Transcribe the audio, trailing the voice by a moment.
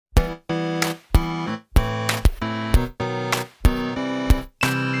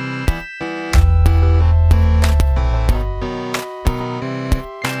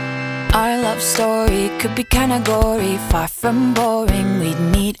love story could be kinda gory, far from boring. We'd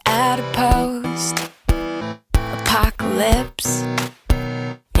meet at a post-apocalypse.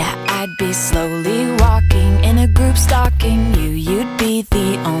 Yeah, I'd be slowly walking in a group stalking you. You'd be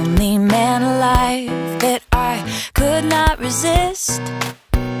the only man alive that I could not resist.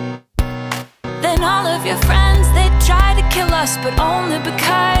 Then all of your friends, they'd try to kill us, but only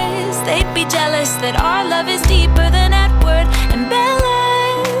because they'd be jealous that our love is deeper than Edward and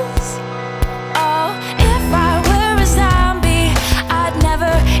Bella's. Oh, if I were a zombie, I'd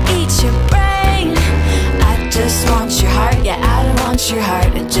never eat your brain. I just want your heart, yeah, I want your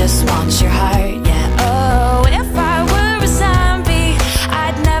heart, I just want your heart, yeah. Oh, if I were a zombie,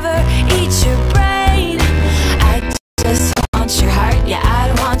 I'd never eat your brain. I just want your heart, yeah, I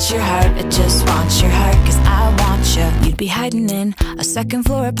want your heart, I just want your heart, 'cause I want you. You'd be hiding in a second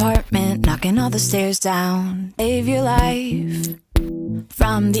floor apartment, knocking all the stairs down. Save your life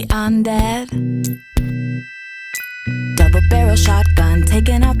from the undead. Double barrel shotgun,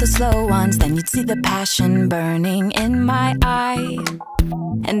 taking out the slow ones. Then you'd see the passion burning in my eye,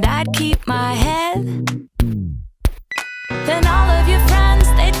 and I'd keep my head. Then all of your friends,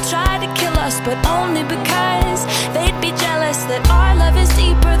 they'd try to kill us, but only because they'd be jealous that our love is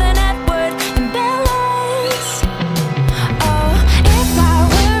deeper than Edward and Bella's. Oh, if I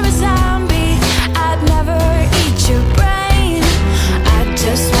were a zombie, I'd never eat your brain. I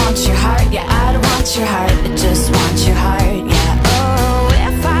just want your heart, yeah, I'd want your heart, I just want your heart, yeah. Oh,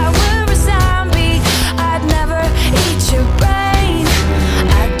 if I were a zombie, I'd never eat your brain.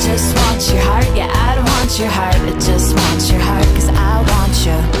 I just want your heart, yeah, I'd want your heart, I just want your heart, 'cause I want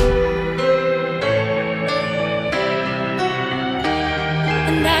you.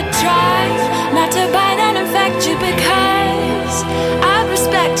 And I try not to bite and infect you, because I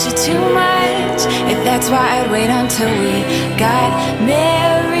respect you too much. If that's why I'd wait until we got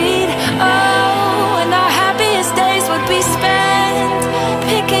married. Oh, and our happiest days would be spent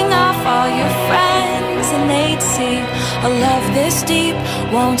picking off all your friends, and they'd see a love this deep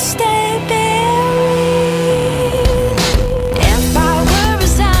won't stay